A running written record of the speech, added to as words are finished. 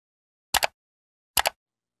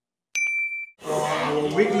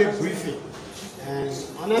our weekly briefing. And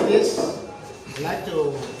under this, I'd like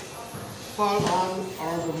to call on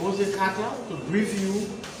Honorable Moses Carter to brief you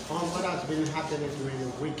on what has been happening during the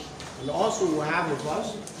week. And also we'll have with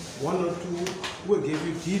us one or two who will give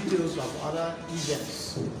you details of other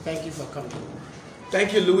events. Thank you for coming.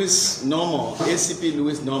 Thank you, Louis Normal, ACP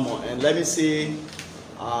Louis Normal. And let me say,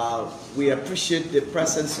 we appreciate the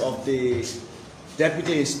presence of the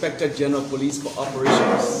Deputy Inspector General Police for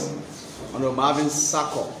Operations, Honorable Marvin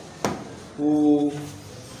Sako, who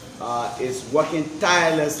is working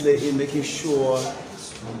tirelessly in making sure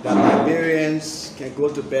that Liberians can go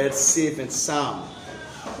to bed safe and sound.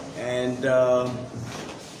 And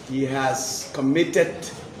he has committed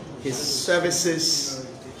his services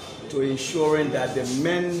to ensuring that the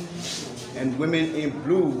men and women in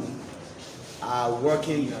blue are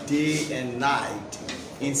working day and night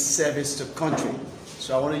in service to country.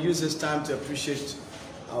 So I want to use this time to appreciate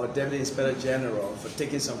our Deputy Inspector General for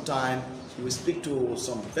taking some time. He will speak to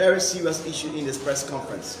some very serious issue in this press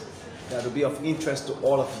conference that will be of interest to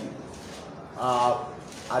all of you.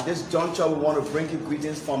 At this juncture, we want to bring you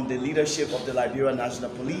greetings from the leadership of the Liberia National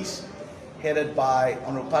Police, headed by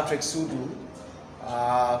Honorable Patrick Sudu.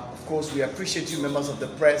 Of course, we appreciate you, members of the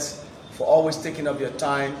press, for always taking up your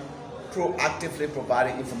time, proactively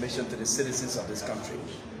providing information to the citizens of this country.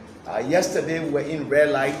 Yesterday, we were in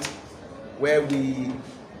Red Light, where we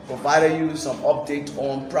provided you some update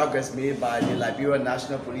on progress made by the Liberia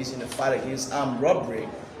National Police in the fight against armed robbery,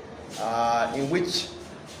 in which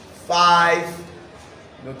 5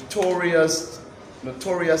 notorious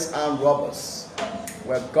armed robbers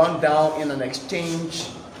were gunned down in an exchange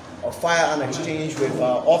of firearm exchange with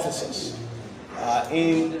officers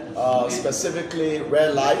in specifically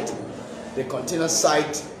Red Light, the container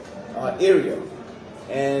site area.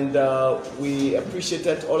 And we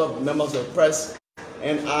appreciated all of the members of the press.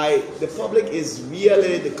 And the public is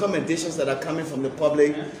really, the commendations that are coming from the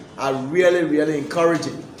public are really, really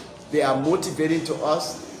encouraging. They are motivating to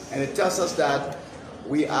us, and it tells us that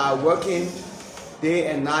we are working day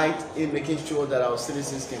and night in making sure that our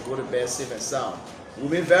citizens can go to bed safe and sound. We've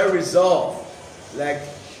been very resolved, like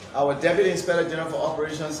our Deputy Inspector General for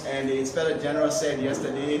Operations and the Inspector General said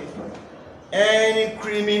yesterday, any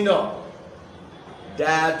criminal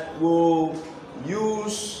that will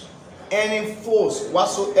use any force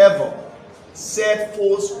whatsoever, said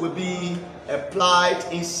force will be applied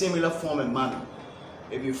in similar form and manner.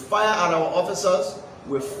 If you fire at our officers,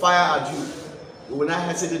 we'll fire at you. We will not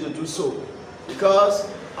hesitate to do so,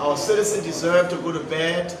 because our citizens deserve to go to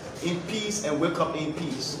bed in peace and wake up in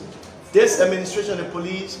peace. This administration of the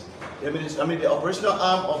police, the operational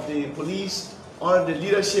arm of the police, under the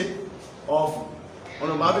leadership of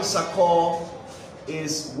Honorable Marvin Sako,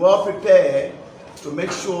 is well prepared to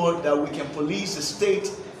make sure that we can police the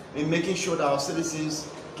state in making sure that our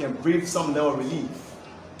citizens can breathe some level of relief.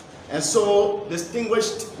 And so,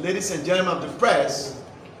 distinguished ladies and gentlemen of the press,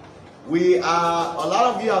 a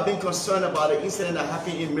lot of you have been concerned about the incident that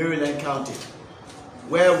happened in Maryland County,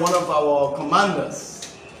 where one of our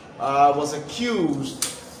commanders was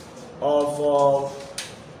accused of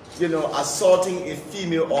assaulting a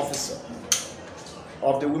female officer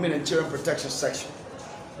of the Women and Children Protection Section.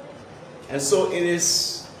 And so it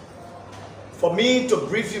is for me to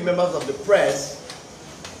brief you, members of the press,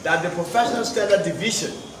 that the Professional Standard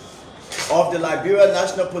Division of the Liberia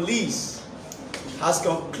National Police has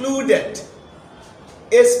concluded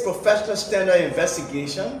its professional standard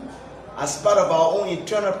investigation as part of our own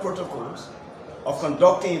internal protocols of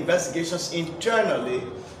conducting investigations internally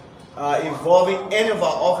involving any of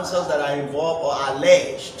our officers that are involved or are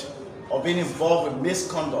alleged of being involved with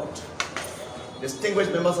misconduct.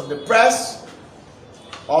 Distinguished members of the press,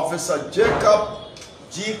 Officer Jacob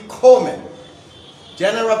G. Coleman,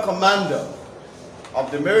 General Commander of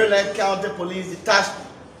the Maryland County Police Detachment,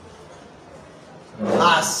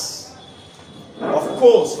 has, of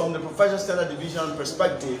course, from the Professional Standard Division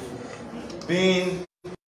perspective, been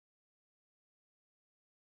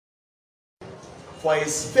for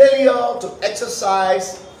his failure to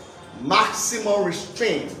exercise maximum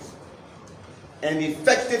restraint and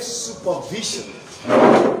effective supervision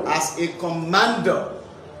as a commander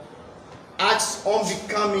acts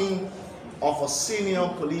unbecoming of a senior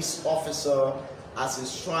police officer as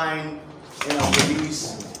enshrined in our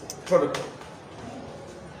police protocol.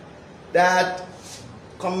 That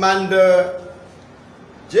Commander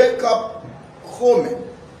Jacob Coleman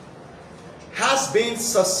has been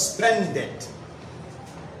suspended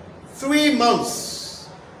 3 months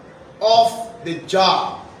off the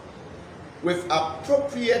job with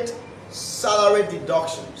appropriate salary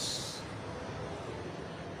deductions.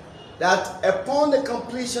 That upon the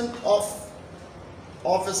completion of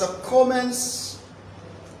Officer Coleman's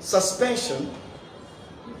suspension,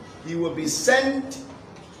 he will be sent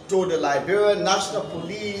to the Liberia National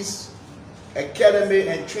Police Academy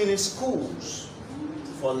and Training Schools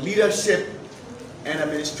for leadership and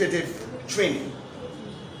administrative training.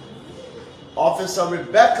 Officer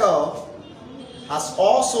Rebecca has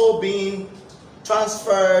also been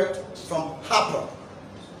transferred from Harper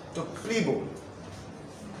to Plebo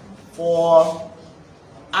for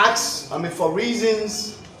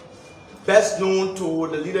reasons best known to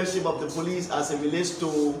the leadership of the police as it relates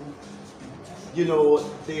to,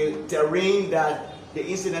 the terrain that the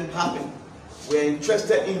incident happened. We're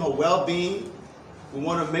interested in her well-being. We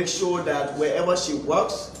want to make sure that wherever she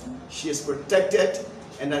works, she is protected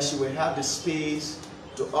and that she will have the space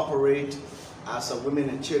to operate as a women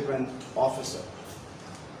and children officer.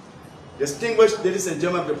 Distinguished ladies and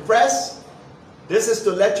gentlemen of the press, this is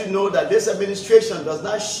to let you know that this administration does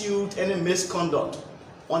not shield any misconduct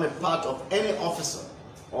on the part of any officer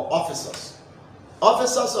or officers.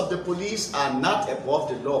 Officers of the police are not above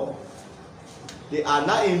the law. They are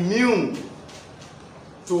not immune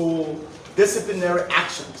to disciplinary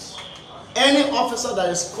actions. Any officer that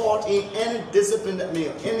is caught in any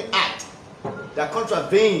any act that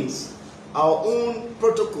contravenes our own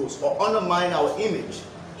protocols or undermine our image,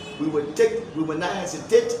 we will not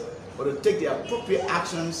hesitate but to take the appropriate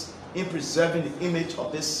actions in preserving the image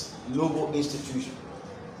of this noble institution.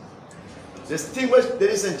 Distinguished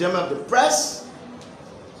ladies and gentlemen of the press,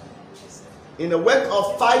 in the work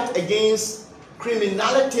of fight against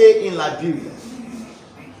criminality in Liberia,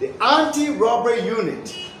 the Anti-Robbery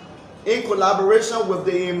Unit, in collaboration with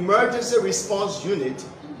the Emergency Response Unit,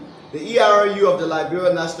 the ERU of the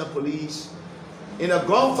Liberia National Police, in a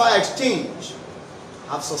gunfire exchange,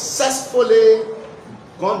 have successfully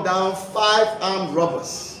gone down 5 armed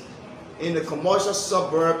robbers in the commercial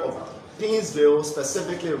suburb of Pinsville,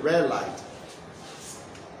 specifically Red Light,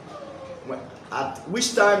 at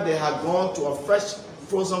which time they had gone to a fresh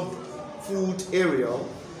frozen food area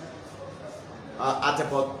at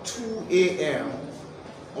about 2 a.m.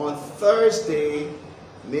 on Thursday,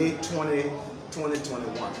 May 20,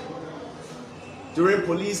 2021. During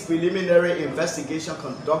police preliminary investigation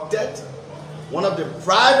conducted, one of the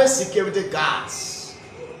private security guards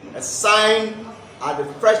assigned at the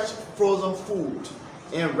fresh frozen food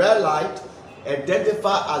in Red Light,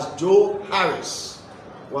 identified as Joe Harris,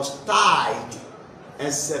 was tied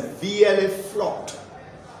and severely flogged,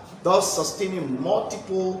 thus sustaining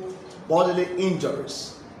multiple bodily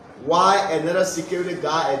injuries, while another security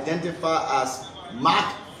guard identified as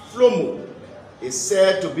Mark Flomo is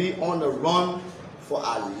said to be on the run for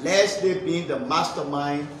allegedly being the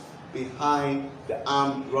mastermind behind the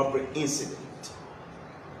armed robbery incident.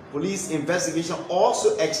 Police investigation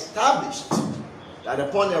also established that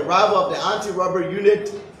upon the arrival of the anti-robbery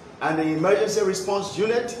unit and the emergency response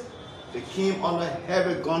unit, they came under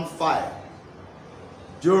heavy gunfire.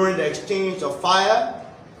 During the exchange of fire,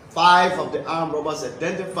 5 of the armed robbers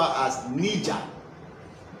identified as Nija,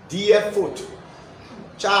 Deerfoot,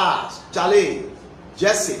 Charles, Charlie,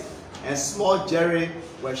 Jesse, and Small Jerry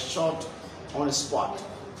were shot on the spot.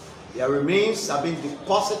 Their remains have been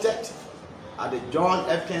deposited at the John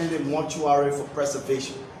F. Kennedy mortuary for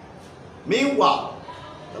preservation. Meanwhile,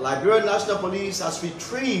 the Liberia National Police has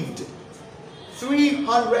retrieved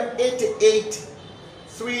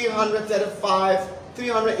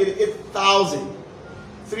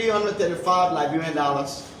 388,335 Liberian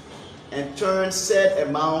dollars and turned said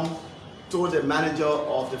amount to the manager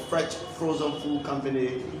of the fresh frozen food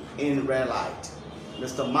company in Red Light,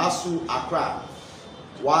 Mr. Masu Accra,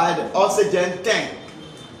 while the oxygen tank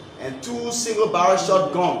and 2 single-barrel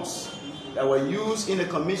shotguns that were used in the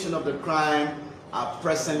commission of the crime are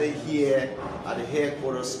presently here at the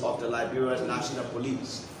headquarters of the Liberia National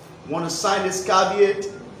Police. I want to sign this caveat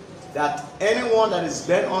that anyone that is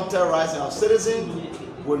bent on terrorizing our citizens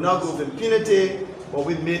will not go with impunity, but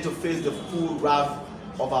we made to face the full wrath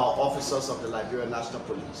of our officers of the Liberia National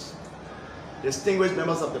Police. Distinguished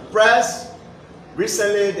members of the press,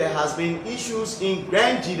 recently there has been issues in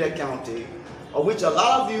Grand Jida County, of which a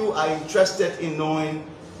lot of you are interested in knowing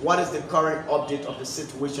what is the current update of the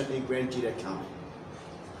situation in Grand Jida County.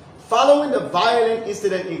 Following the violent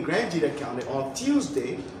incident in Grand Jida County on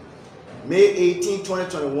Tuesday, May 18,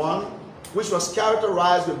 2021, which was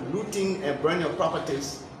characterized with looting and burning of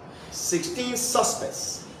properties, 16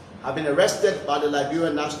 suspects have been arrested by the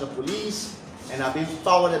Liberia National Police and have been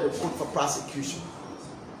forwarded to court for prosecution.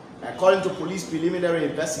 According to police preliminary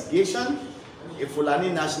investigation, a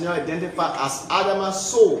Fulani national identified as Adama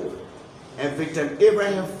Soul and victim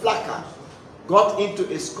Abraham Flaka got into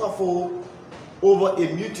a scuffle over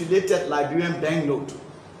a mutilated Liberian banknote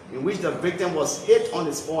in which the victim was hit on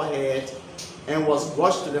his forehead and was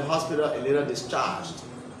rushed to the hospital and later discharged.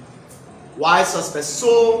 While suspect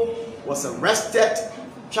So was arrested,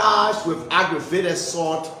 charged with aggravated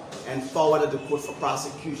assault, and forwarded to court for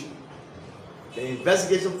prosecution. The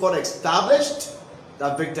investigation further established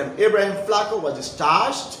that victim Abraham Flacco was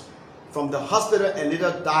discharged from the hospital and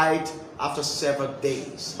later died after several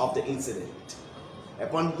days of the incident.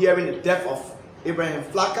 Upon hearing the death of Abraham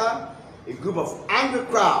Flacco, a group of angry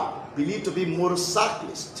crowd, believed to be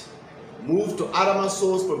motorcyclists, moved to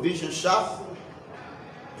Adamaso's provision shop,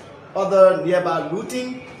 other nearby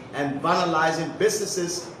looting and vandalizing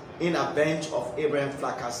businesses in avenge of Abraham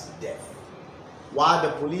Flacco's death. While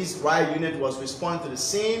the police riot unit was responding to the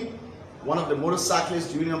scene, one of the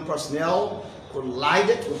motorcyclist union personnel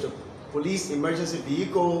collided with the police emergency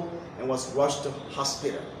vehicle and was rushed to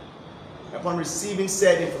hospital. Upon receiving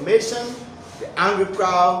said information, the angry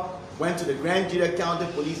crowd went to the Grand Juda County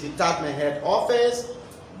Police Detachment head office,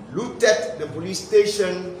 looted the police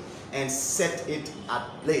station, and set it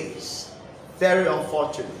ablaze. Very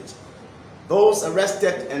unfortunate. Those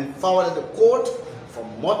arrested and forwarded to court for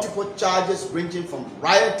multiple charges ranging from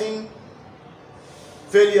rioting,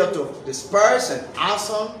 failure to disperse, and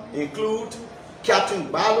arson include Catherine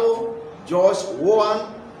Barlow, George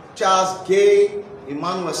Wohan, Charles Gay,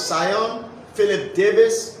 Emmanuel Sion, Philip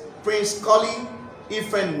Davis, Prince Colley,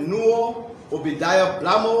 Ephraim Nuo, Obadiah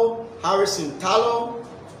Blamo, Harrison Tallow,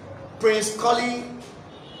 Prince Colley,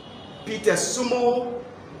 Peter Sumo,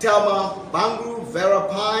 Thelma Bangru, Vera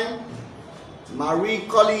Pine, Marie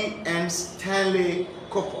Colley, and Stanley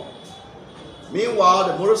Cooper. Meanwhile,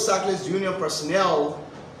 the motorcyclist union personnel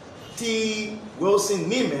T. Wilson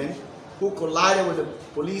Neiman, who collided with the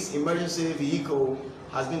police emergency vehicle,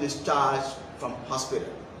 has been discharged from hospital.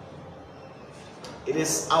 It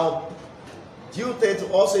is our duty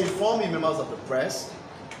to also inform you, members of the press,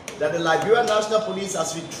 that the Liberia National Police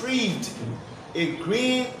has retrieved a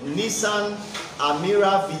green Nissan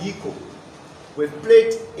Amira vehicle with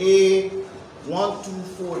plate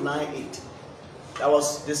A12498 that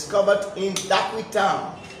was discovered in Dakwi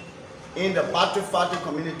Town in the Battery Factory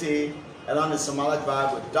community along the Somala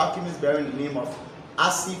Drive with documents bearing the name of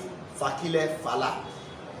Asif Fakile Fala,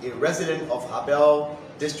 a resident of Habel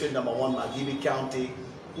District No. 1, Magibi County,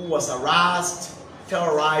 who was harassed,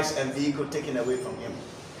 terrorized, and vehicle taken away from him.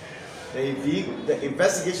 The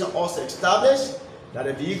investigation also established that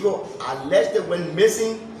the vehicle allegedly went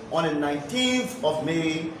missing on the 19th of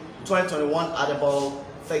May 2021 at about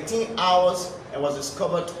 13 hours and was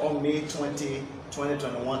discovered on May 20,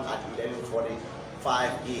 2021 at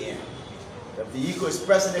 11:45 a.m. The vehicle is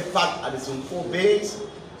presently parked at the Zone 4 base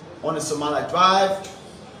on the Somala Drive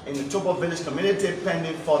in the Topo Village community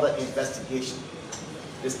pending further investigation.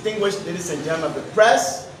 Distinguished ladies and gentlemen of the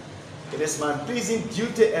press, it is my pleasing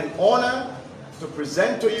duty and honor to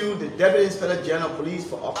present to you the Deputy Inspector General of Police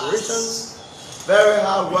for Operations, very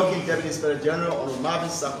hard-working Deputy Inspector General Honorable Marvin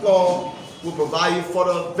Sakor, who will provide you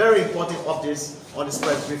further very important updates on this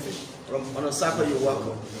press briefing. Honorable Sakor, you're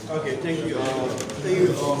welcome. Okay, thank you. Thank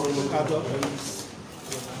you, Honorable Carter.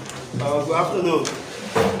 Good afternoon.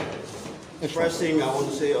 First thing I want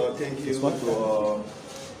to say thank you to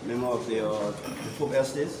members of the Pope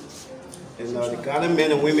Estates and the gallant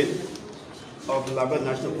men and women of the Liberia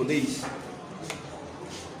National Police.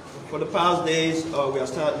 For the past days,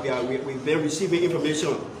 we've been receiving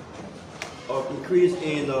information of increase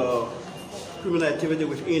in criminal activity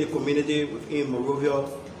within the community, within Monrovia,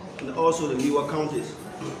 and also the Leeward counties.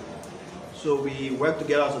 So we work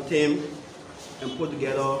together as a team and put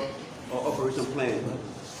together our operation plan.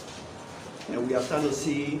 And we are starting to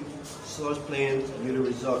see such plan yield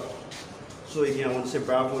result. So again, I want to say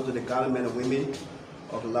bravo to the gallant men and women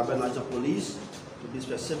of the Liberia National Police, to be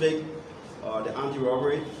specific, the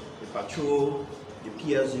anti-robbery, the patrol, the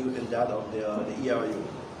PSU, and that of the ERU.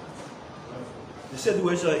 The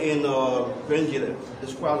situation in Grand Juda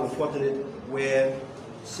is quite unfortunate, where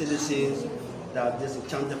citizens that are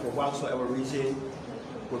disenchanted for whatsoever reason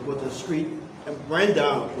will go to the street and burn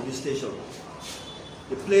down the police station.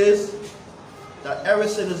 The place that every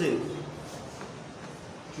citizen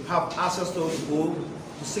should have access to go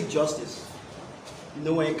to seek justice. You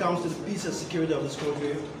know, when it comes to the peace and security of this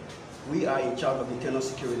country, we are in charge of internal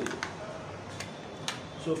security.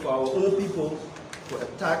 So for our own people to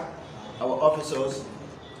attack our officers,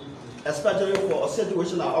 especially for a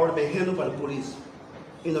situation that already been handled by the police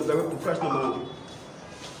in a very professional manner.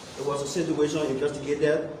 It was a situation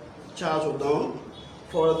investigated, charged with done,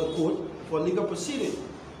 forwarded to court for legal proceeding.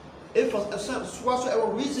 If for whatsoever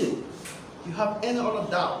reason you have any other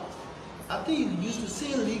doubt, I think you used to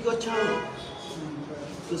say legal channel.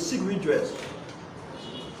 to seek redress.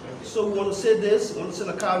 So we want to say this, we want to send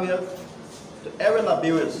a caveat to every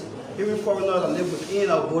Liberians, every foreigner that live within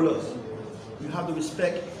our borders. You have to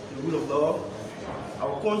respect the rule of law.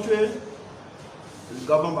 Our country is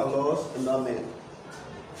governed by laws and not men.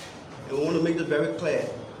 And we want to make this very clear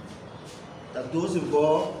that those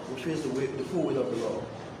involved will face the full weight of the law.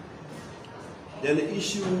 Then the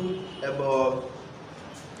issue about,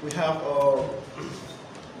 we have our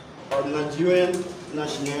Nigerian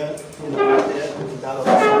national in the right there, that of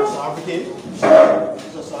South African.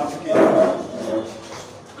 This is South African.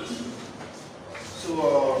 So,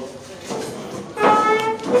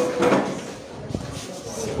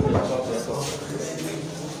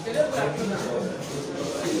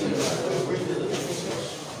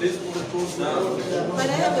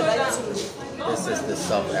 this is the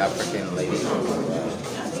South African lady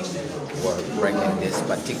who were bringing these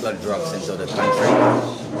particular drugs into the country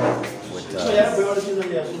with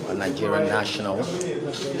a Nigerian national.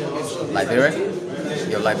 Liberia?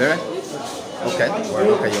 You're Liberia? Okay, we'll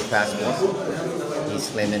look at your passport. He's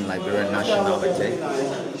claiming Liberian nationality.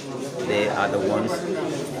 They are the ones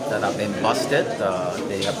that have been busted.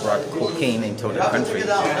 They have brought cocaine into the country.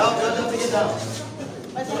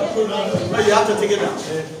 you have to take it down.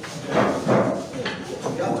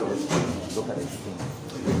 Look at this thing.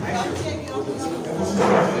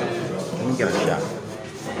 Let me get a shot.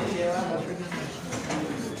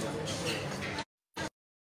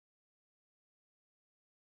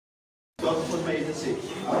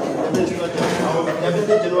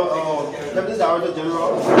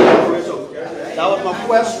 That was my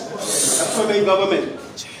quest from the government.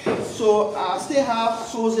 So I still have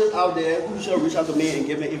sources out there who should reach out to me and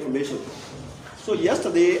give me information. So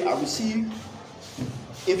yesterday I received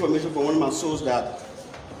information from one of my sources that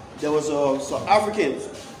there was a South African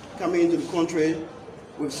coming into the country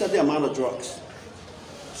with a certain amount of drugs.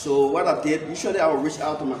 So what I did, usually I would reach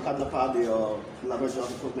out to my counterpart, the Liberia Drug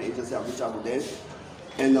Enforcement Agency. I reached out to them,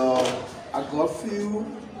 and I got a few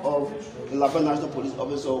of the Liberia National Police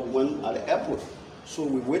officers went at the airport. So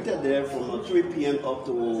we waited there from 3 p.m. up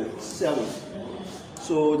to 7.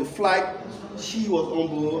 So the flight, she was on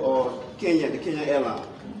board Kenya, the Kenya airline,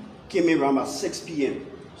 came in around about 6 p.m.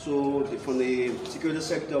 So from the security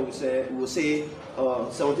sector, we will say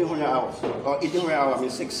 1700 hours, or 1800 hours, I mean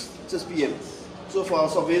 6 p.m. So for our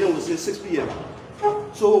surveillance, we say 6 p.m.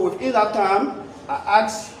 So within that time, I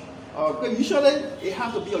asked, usually it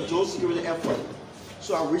has to be a joint security effort.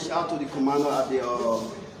 So I reached out to the commander at the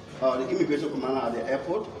immigration commander at the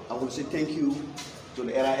airport. I want to say thank you to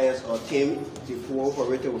the LIS team who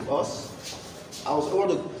cooperated with us. I was able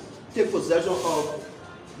to take possession of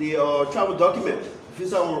the travel document,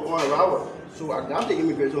 visa on arrival. So I got the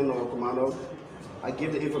immigration commander. I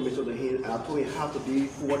gave the information to him, and I told him it had to be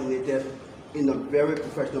coordinated in a very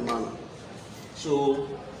professional manner. So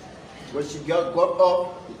when she got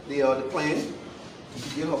off the plane, she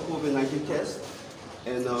did her COVID-19 test,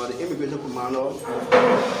 and the immigration commander was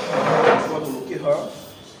to locate her.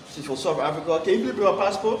 She's from South Africa. Can you bring her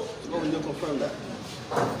passport? So we need to confirm that.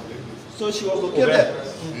 So she was located.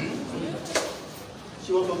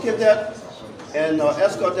 She was located and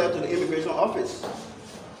escorted to the immigration office.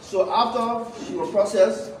 So after she was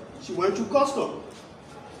processed, she went through custom.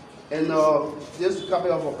 And this is a copy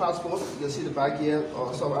of her passport. You can see the back here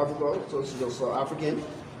of South Africa. So she's a South African.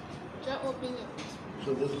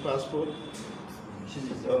 So this is the passport. She's,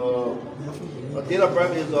 her date of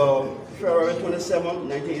birth is February 27,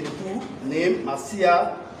 1982. Name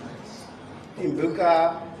Masia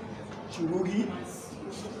Imbuka Churugi.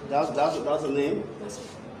 That's her name.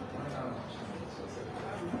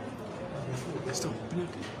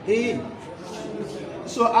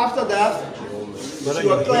 So after that, she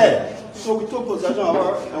was cleared. So we took possession of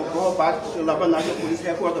her and brought her back to Liberia National Police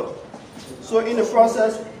Headquarters. So in the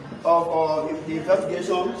process of the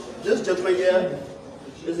investigation, this gentleman here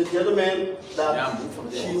is a gentleman that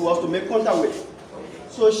she was to make contact with.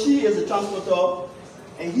 So she is the transporter,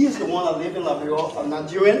 and he is the one that lives in Liberia, a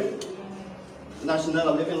Nigerian national that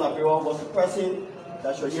lives in Liberia, was the person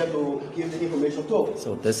that she was here to give the information to.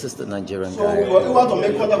 So this is the Nigerian So guy. we were able to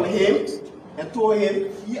make contact with him and told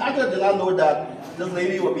him, he actually did not know that this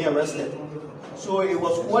lady was being arrested. So it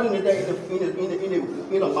was coordinated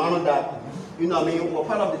in a manner that, you know what I mean, we were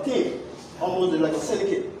part of the team, almost like a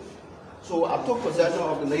syndicate. So I took possession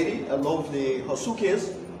of the lady along with her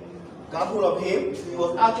suitcase, got hold of him. He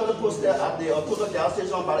was actually posted at the total gas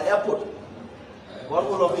station by the airport. Got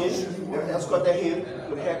hold of him and escorted him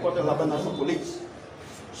to the headquarters of Liberia National Police.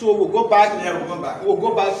 So we'll go back. Yeah, we'll go back. We'll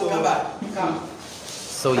go back to. Come back. Come.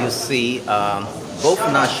 So you see both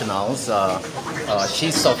nationals,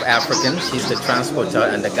 she's South African, she's the transporter,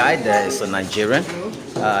 and the guy there is a Nigerian.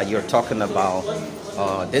 You're talking about,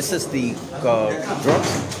 this is the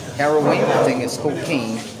drugs, heroin, I think it's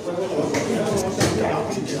cocaine.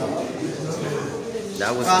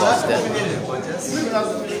 That was busted.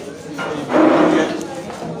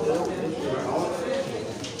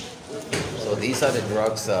 So these are the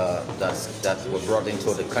drugs that were brought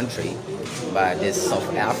into the country by this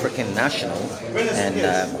South African national, and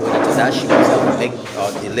according to that, she was able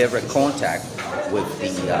to deliver contact with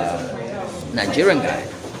the Nigerian guy.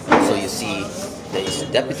 So you see, the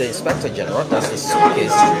Deputy Inspector General, that's the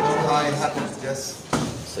suitcase.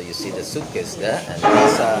 So you see the suitcase there, and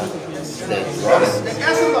these are the drugs. The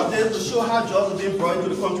essence of this to show how drugs are being brought into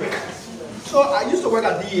the country. So I used to work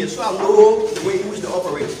at DEA, so I know the way in which they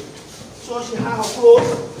operate. So she had her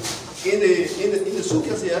clothes in the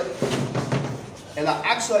suitcase here, and I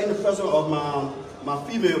asked her in the presence of my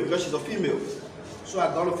female, because she's a female. So I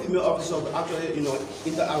got a female officer to actually, interact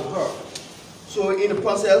with her. So in the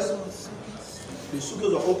process, the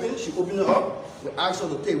suitcase was open. She opened it up. We asked her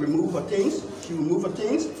to remove her things. She removed her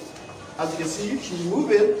things. As you can see, she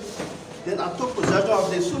removed it. Then I took possession of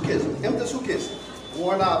the suitcase, empty suitcase.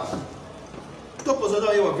 When I took possession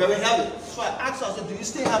of it, was very heavy. So I asked her, I said, do you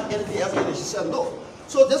still have anything else in it? She said, no.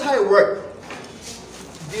 So that's how it worked.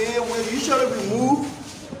 They will usually remove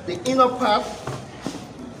the inner part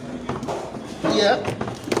here.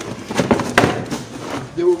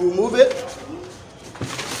 They will remove it.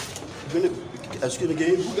 Excuse me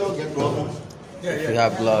again, who gonna get gloves on? We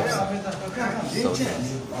have gloves.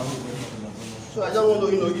 So I don't want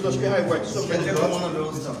to, you just how it works. So get one of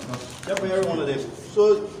those. Definitely every one of them.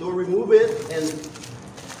 So they'll remove it and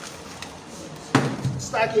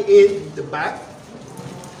stack it in the back,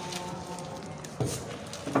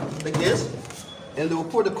 like this, and they will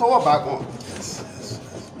put the cover back on.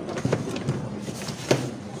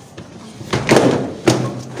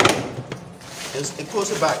 And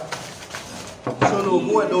close it back. So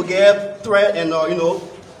they'll get thread and go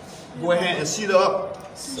ahead and seal it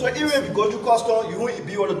up. So even if you go to custom, you won't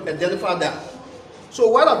be able to identify that. So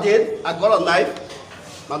what I did, I got a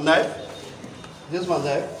knife, my knife. This is my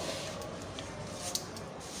knife.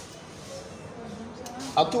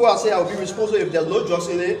 I told her, I said I would be responsible if there's no drugs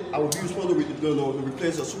in it. I would be responsible to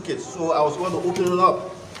replace the suitcase. So I was going to open it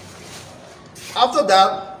up. After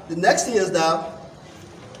that, the next thing is that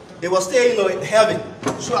it was still heavy.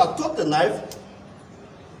 So I took the knife,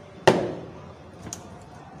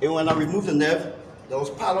 and when I removed the knife, there was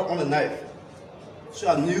powder on the knife. So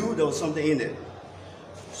I knew there was something in there.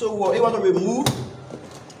 So we were able to remove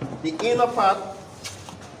the inner part.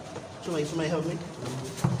 Somebody help me?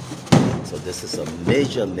 So this is a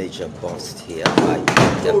major bust here by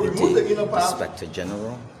Deputy Inspector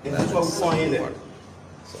General. And that's what we found in there.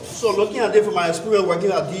 So looking at it from my experience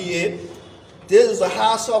working at DEA, this is a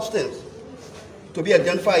high substance to be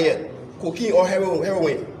identified yet, cocaine or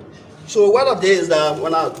heroin. So what I did is that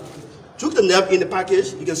when I took the knife in the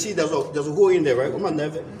package, you can see there's a hole in there, right? Where's my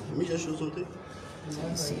knife? Let me just show something.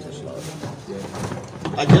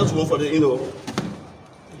 I just went for the,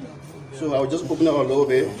 So I'll just open it a little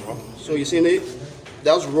bit. So you see it?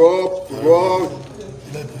 That's raw.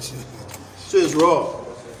 So it's raw.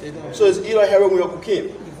 So it's either heroin or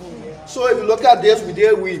cocaine. So if you look at this,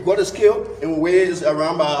 we got a scale and weighs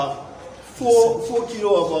around about 4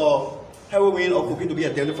 kilos of heroin or cocaine to be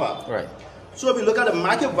identified. Right. So if you look at the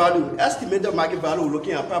market value, estimated market value, we're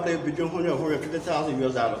looking at probably between 100 and 150,000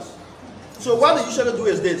 US dollars. So what they usually do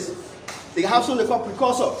is this. They have something called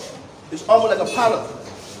precursor. It's almost like a powder.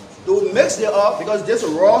 They will mix it up because there's a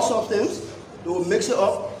raw substance. They will mix it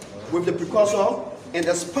up with the precursor and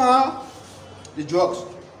expire the drugs.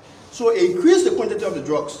 So increase the quantity of the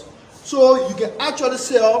drugs. So you can actually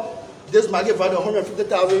sell this market value of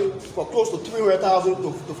 150,000 for close to 300,000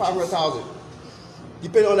 to 500,000,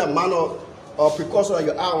 depending on the amount of precursor that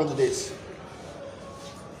you add onto this.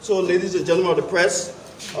 So ladies and gentlemen of the press,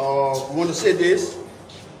 we want to say this.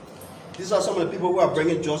 These are some of the people who are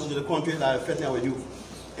bringing drugs into the country that are affecting our youth.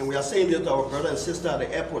 And we are saying this to our brother and sister at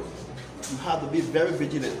the airport. You have to be very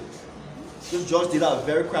vigilant. These drugs dealers are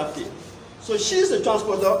very crafty. So she's the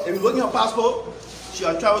transporter. If you look at her passport, she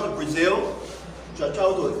has traveled to Brazil, she has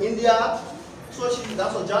traveled to India. So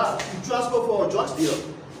that's her job. She transport for a drugs dealer.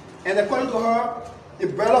 And according to her, the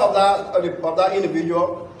brother of that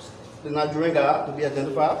individual, the Nigerian guy to be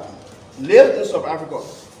identified, lived in South Africa.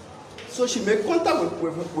 So she made contact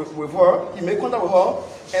with her. He made contact with her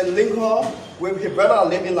and linked her with his brother that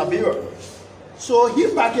lived in Liberia. So he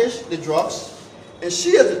packaged the drugs, and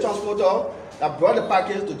she is the transporter that brought the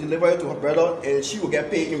package to deliver it to her brother, and she will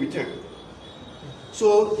get paid in return.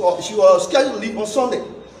 So she was scheduled to leave on Sunday.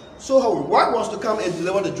 So her work was to come and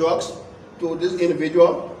deliver the drugs to this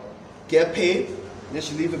individual, get paid, and then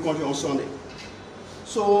she leave the country on Sunday.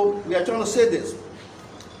 So we are trying to say this.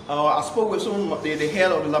 I spoke with some of the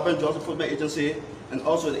head of the Liberian Drugs Enforcement Agency and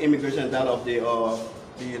also the immigration and that of the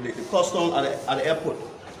custom at the airport.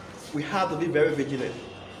 We have to be very vigilant.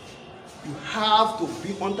 You have to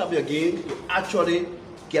be on top of your game to actually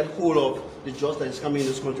get hold of the drugs that is coming in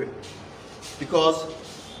this country. Because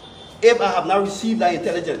if I have not received that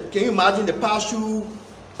intelligence, can you imagine the pass through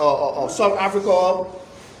South Africa,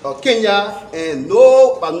 Kenya, and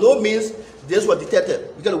by no means this was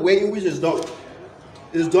detected, because the way in which it's done.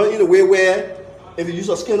 It's done in a way where if you use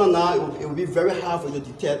a scanner now, it will be very hard for you to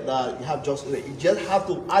detect that you have drugs in it. You just have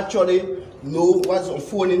to actually know what's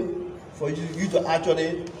unfolding for you to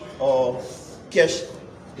actually catch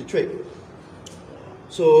the trade.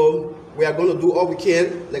 So we are going to do all we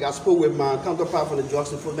can. Like I spoke with my counterpart from the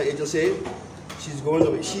Drugs Enforcement Agency. She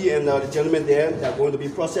and the gentleman there, they are going to be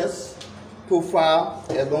processed,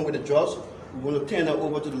 profiled along with the drugs. We're going to turn that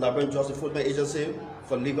over to the Liberian Drugs Enforcement Agency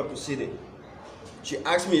for legal proceeding. She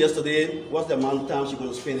asked me yesterday what's the amount of time she's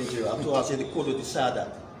going to spend in jail. I told her, I said the court will decide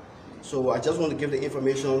that. So I just want to give the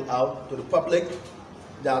information out to the public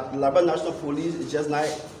that the Liberia National Police is just not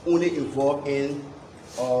only involved in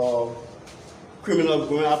criminals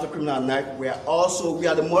going after criminal at night. We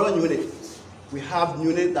are the modern unit. We have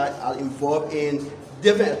units that are involved in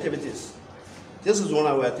different activities. This is one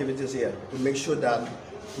of our activities here, to make sure that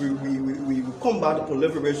we combat the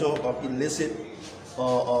proliferation of illicit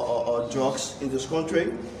drugs in this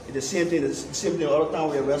country. It's the same thing, the other time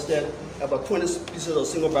we arrested about 20 pieces of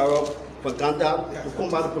single barrel for Ganta to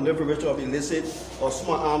combat the proliferation of illicit or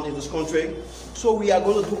small arms in this country. So we are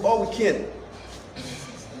going to do all we can,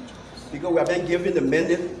 because we have been given the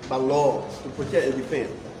mandate by law to protect and defend.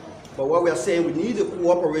 But what we are saying, we need the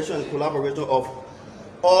cooperation and collaboration of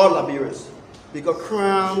all Liberians, because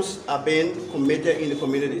crimes are being committed in the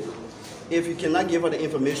community. If you cannot give us the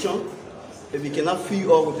information, if you cannot feed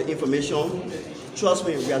us with the information, trust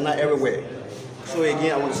me, we are not everywhere. So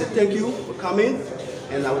again, I want to say thank you for coming,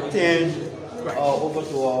 and I will turn over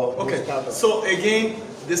to our Okay. So again,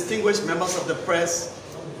 distinguished members of the press,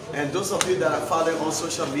 and those of you that are following on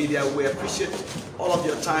social media, we appreciate all of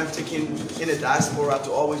your time taken in the diaspora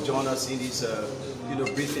to always join us in these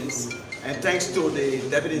briefings. And thanks to the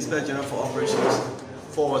Deputy Inspector General for Operations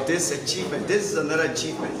for this achievement. This is another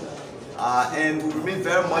achievement. And we remain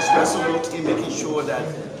very much resolute in making sure that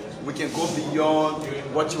we can go beyond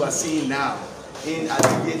what you are seeing now in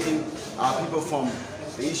alleviating people from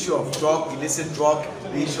the issue of illicit drug,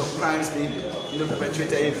 the issue of crimes being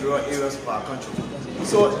perpetrated in rural areas of our country.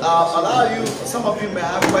 So some of you may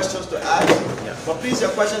have questions to ask, but please,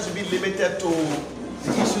 your questions will be limited to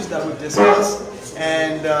the issues that we've discussed,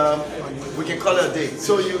 and we can call it a day.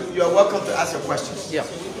 So you are welcome to ask your questions. Yeah.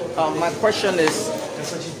 My question is,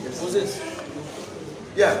 Who's this?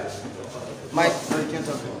 Yeah. no, you can't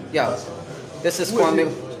talk. Yeah. This is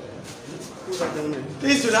Kwame.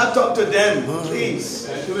 Please do not talk to them, please.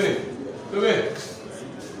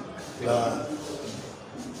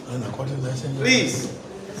 Please.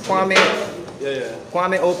 Kwame.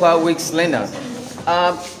 Kwame Opa Weeks Linda.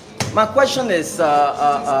 My question is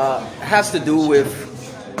has to do with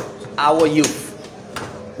our youth.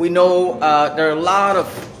 We know there are a lot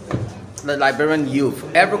of the Liberian youth.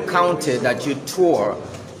 Every county that you tour,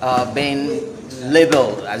 being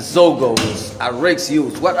labeled as Zogos, as Rigs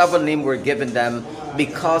youth, whatever name we're giving them,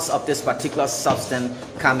 because of this particular substance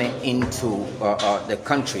coming into the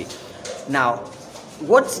country. Now,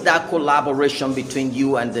 what's that collaboration between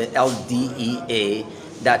you and the LDEA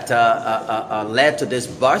that led to this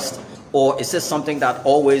bust? Or is this something that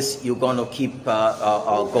always you're going to keep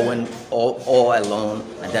going all alone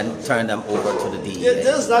and then turn them over to the DEA?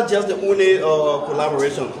 This is not just the only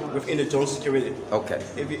collaboration within the joint security. Okay.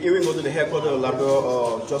 If you even go to the headquarters of the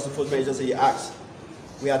Liberia Justice Enforcement Agency, you ask,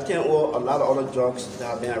 we attend a lot of other drugs that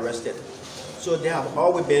have been arrested. So there have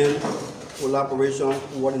always been collaboration,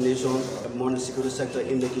 coordination among the security sector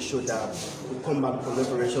in making sure that we combat the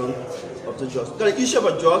proliferation of the drugs. The issue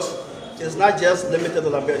of drugs is not just limited to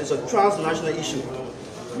Liberia, it's a transnational issue.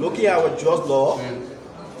 Looking at our drugs law,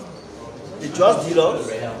 the drugs dealers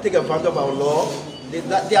take advantage of our law.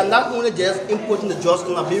 They are not only just importing the drugs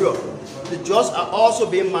in Liberia, the drugs are also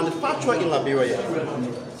being manufactured in Liberia and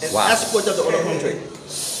exported to other countries.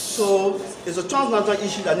 So it's a transnational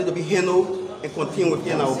issue that needs to be handled and contained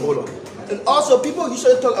within our border. And also, people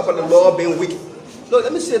usually talk about the law being weak. Look,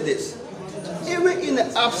 let me say this. Even in the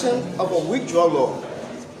absence of a weak drug law,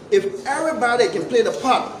 if everybody can play the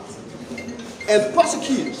part and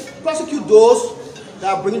prosecute those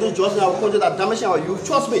that are bringing those drugs in our country that are damaging our youth,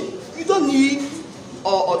 trust me, you don't need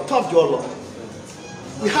a tough drug law.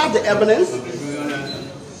 We have the evidence.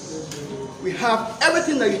 We have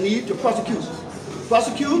everything that you need to prosecute.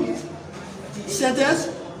 Prosecute, sentence,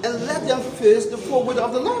 and let them face the full weight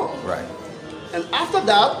of the law. Right. And after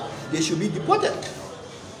that, they should be deported.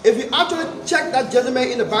 If you actually check that gentleman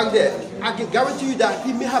in the back there, I can guarantee you that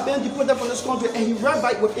he may have been deported from this country and he ran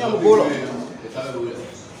back with Angola.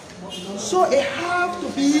 So it has to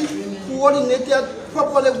be coordinated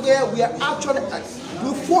properly where we are actually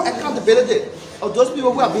doing full accountability of those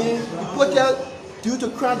people who are being deported due to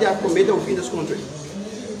crime they have committed within this country.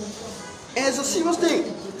 And it's a serious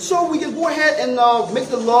thing. So we can go ahead and make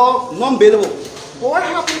the law non-bailable. But what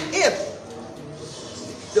happens if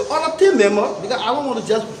the other team members, because I don't want to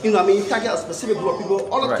just, target a specific group of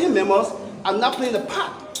people, other team members are not playing the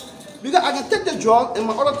part. Because I can take the drug and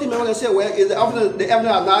my other team members and say, well, is the evidence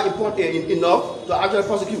are not important enough to actually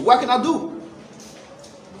prosecute. What can I do?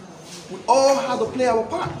 We all have to play our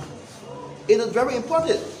part. It is very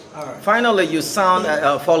important. Finally, you sound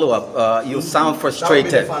follow-up. You sound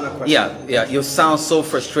frustrated. Yeah. You sound so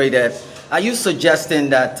frustrated. Are you suggesting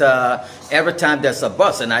that every time there's a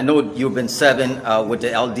bus, and I know you've been serving with the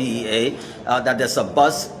LDEA, that there's a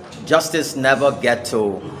bus, justice never get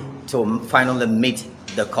to finally meet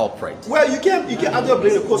the culprit? Well, you can't actually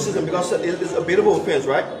blame the court system because it's a bailable offense,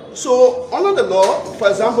 right? So under the law, for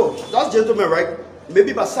example, that gentleman, right?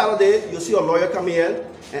 Maybe by Saturday you'll see a lawyer coming in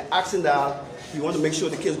and asking that you want to make sure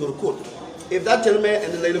the kids go to court. If that gentleman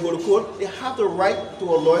and the lady go to court, they have the right to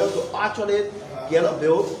a lawyer to actually get a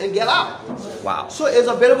bill and get out. Wow. So it's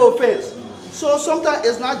a bailable offense. So sometimes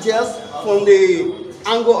it's not just from the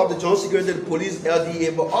angle of the joint security, the police,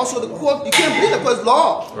 LDA, but also the court. You can't blame the court's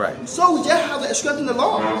law. Right. So we just have to strengthen the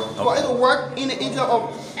law for it to work in the interest of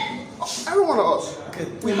every one of us. Okay.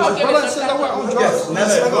 We have brothers and sisters who are on drugs.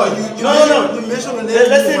 No. You mentioned the name.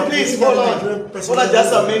 Listen, please, hold on. Hold on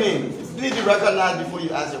just a minute. Please be recognized before you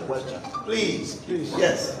ask your question. Please.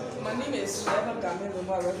 Yes. My name is Rebecca Gamin,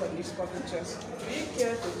 I work for these pictures. Do you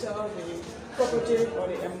care to tell the property or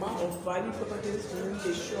the amount of value properties being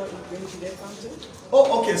destroyed in bring to their country?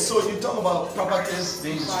 Oh, okay. So you talk about properties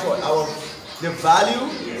being destroyed. The value,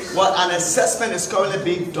 what an assessment is currently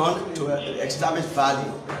being done to establish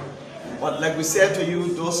value. But like we said to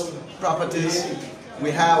you, those properties,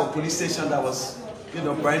 we have a police station that was,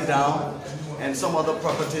 burned down, and some other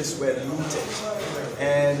properties were looted.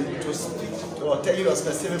 And to tell you a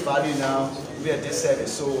specific value now, we are this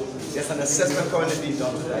service. So there's an assessment currently being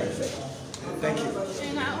done to that effect. Thank you.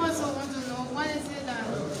 And I also want to know, what is it that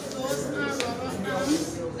those rubber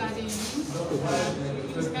arms that they use?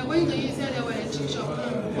 And when you said they were a chief shop,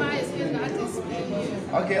 why is it not displayed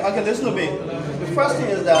here? Okay, listen to me. The first thing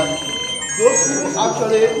is that those who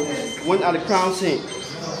actually went at the crime scene,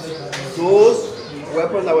 those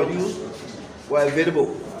weapons that were used were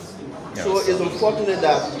available. Yes. So it's unfortunate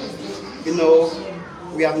that,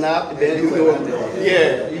 we have not been able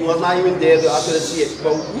to, he was not even there to actually see it.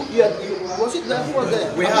 But was it that? Who was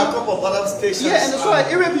there? We have a couple of other stations. Yeah, and so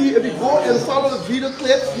if you go and follow the video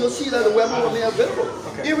clip, you'll see that the weapon was made available.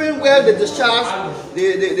 Okay. Even where they discharge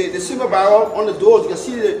the silver barrel on the doors, you can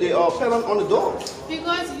see the pattern on the door.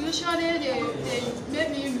 Because usually they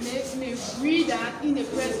make me read that in the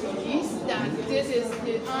press release that this is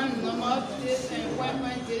the normal, this and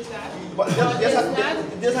weapon, this, that. But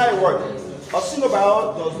this is how it works. A single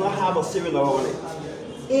barrel does not have a serial number on it.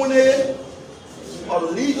 Only a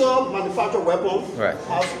legal manufactured weapon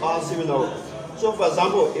has a serial number. So for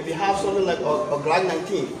example, if you have something like a Glock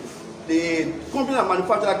 19, the company that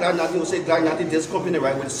manufactures that Glock 19 will say Glock 19, this company,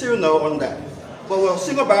 right, with a serial number on that. But with a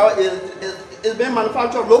single barrel, it's being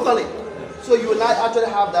manufactured locally. So you will not actually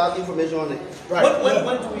have that information on it. Right.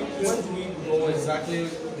 When do we know exactly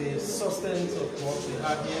the substance of what we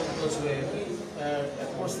have here? Because we're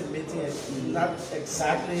approximating not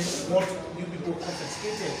exactly what you people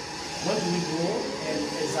confiscated. When do we go and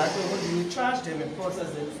exactly when do we charge them and process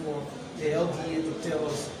them for the LDA to tell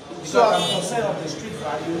us? Because I'm concerned of the street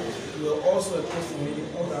value, we are also approximating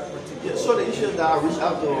all that particular. Yeah, so the issue is that I reached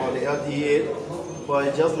out to the LDA, but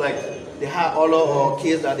it's just like they had all of our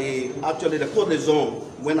kids that they closed the zone.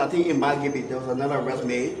 When I think in Malgaby there was another arrest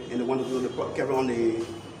made and they wanted to carry on the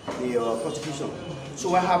prosecution. So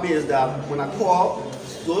what happened is that when I call,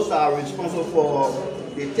 those that are responsible for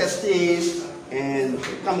the testing and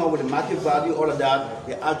come up with the market value, all of that,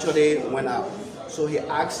 they actually went out. So he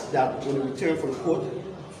asked that when he returned from the court,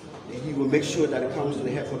 he will make sure that it comes to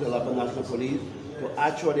the headquarters of the National Police to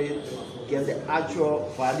actually get the actual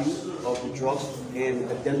value of the drugs and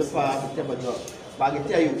identify the type of drug. But I can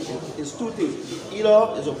tell you, it's two things.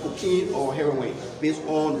 Either it's a cocaine or heroin, based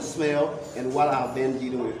on the smell and what I've been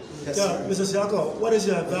dealing with. Yes, yeah, Mr. Siako, what is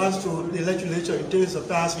your advice to the legislature in terms of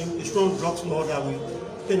passing a strong drugs law that will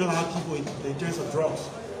penalize people in terms of drugs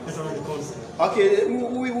entering the country? Okay,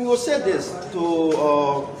 we will say this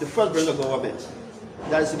to the first branch of government,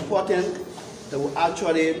 that it's important that we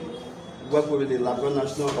actually work with the Liberia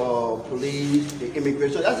National Police, the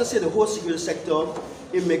immigration, as I say, the whole security sector,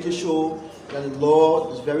 in making sure that the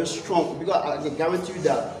law is very strong. Because I can guarantee you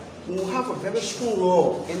that we will have a very strong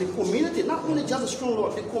law in the community, not only just a strong law,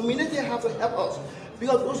 the community have to help us.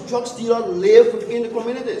 Because those drug dealers live within the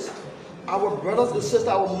communities. Our brothers and sisters,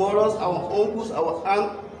 our mothers, our uncles, our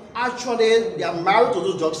aunts, actually they are married to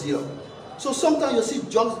those drug dealers. So sometimes you see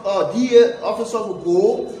DA officers will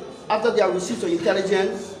go after they have received the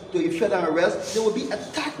intelligence to effect an arrest, they will be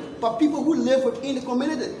attacked by people who live within the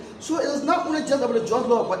community. So it is not only just about the drug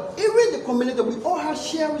law, but even the community, we all have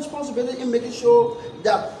shared responsibility in making sure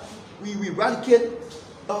that we eradicate,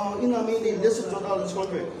 the illicit drug out of this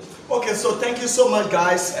country. Okay, so thank you so much,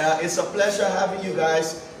 guys. It's a pleasure having you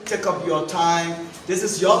guys take up your time. This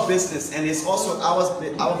is your business, and it's also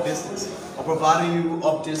our business of providing you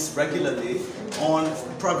updates regularly on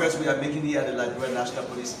progress we are making here at the Liberia National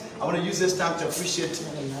Police. I want to use this time to appreciate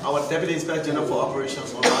our Deputy Inspector General for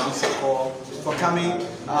Operations, for coming.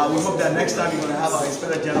 We hope that next time you're going to have our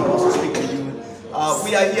Inspector General also speak to you.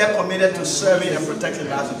 We are here committed to serving and protecting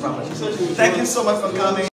lives and property. Thank you so much for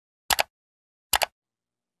coming.